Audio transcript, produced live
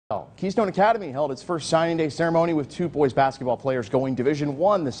Keystone Academy held its first signing day ceremony with two boys basketball players going Division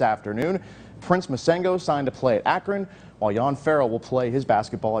I this afternoon. Prince Masengo signed to play at Akron, while Jan Farrell will play his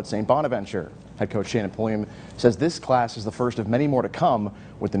basketball at St. Bonaventure. Head coach Shannon Pulliam says this class is the first of many more to come,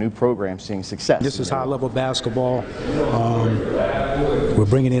 with the new program seeing success. This is high-level basketball. We're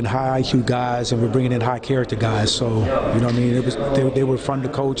bringing in high IQ guys and we're bringing in high character guys. So, you know what I mean? They were fun to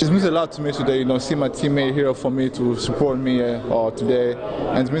coach. It means a lot to me today, see my teammate here for me to support me today.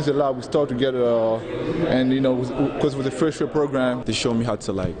 And it means a lot. We start together and, because with the first-year program. They showed me how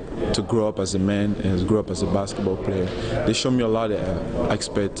to grow up as a man and grow up as a basketball player. They showed me a lot that I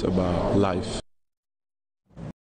expect about life.